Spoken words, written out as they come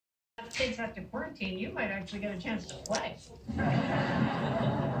kids have to quarantine, you might actually get a chance to play.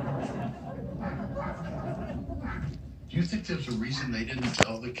 Do you think there's a reason they didn't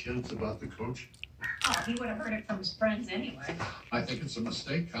tell the kids about the coach? Oh, he would have heard it from his friends anyway. I think it's a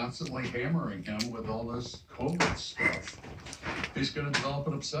mistake constantly hammering him with all this COVID stuff. He's going to develop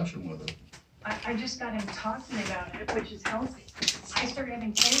an obsession with it. I just got him talking about it, which is healthy. I started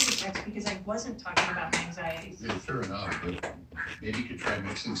having panic attacks because I wasn't talking about my anxieties. Yeah, fair enough, but maybe you could try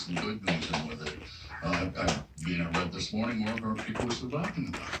mixing some good news in with it. I read this morning more and more people are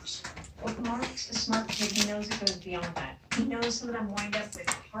surviving the virus. Well, Mark's a smart kid. He knows it goes beyond that. He knows some of them wind up with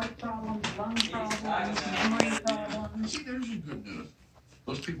heart problems, lung problems, memory problems. See, there's your good news.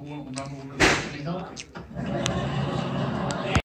 Those people won't remember when they're healthy.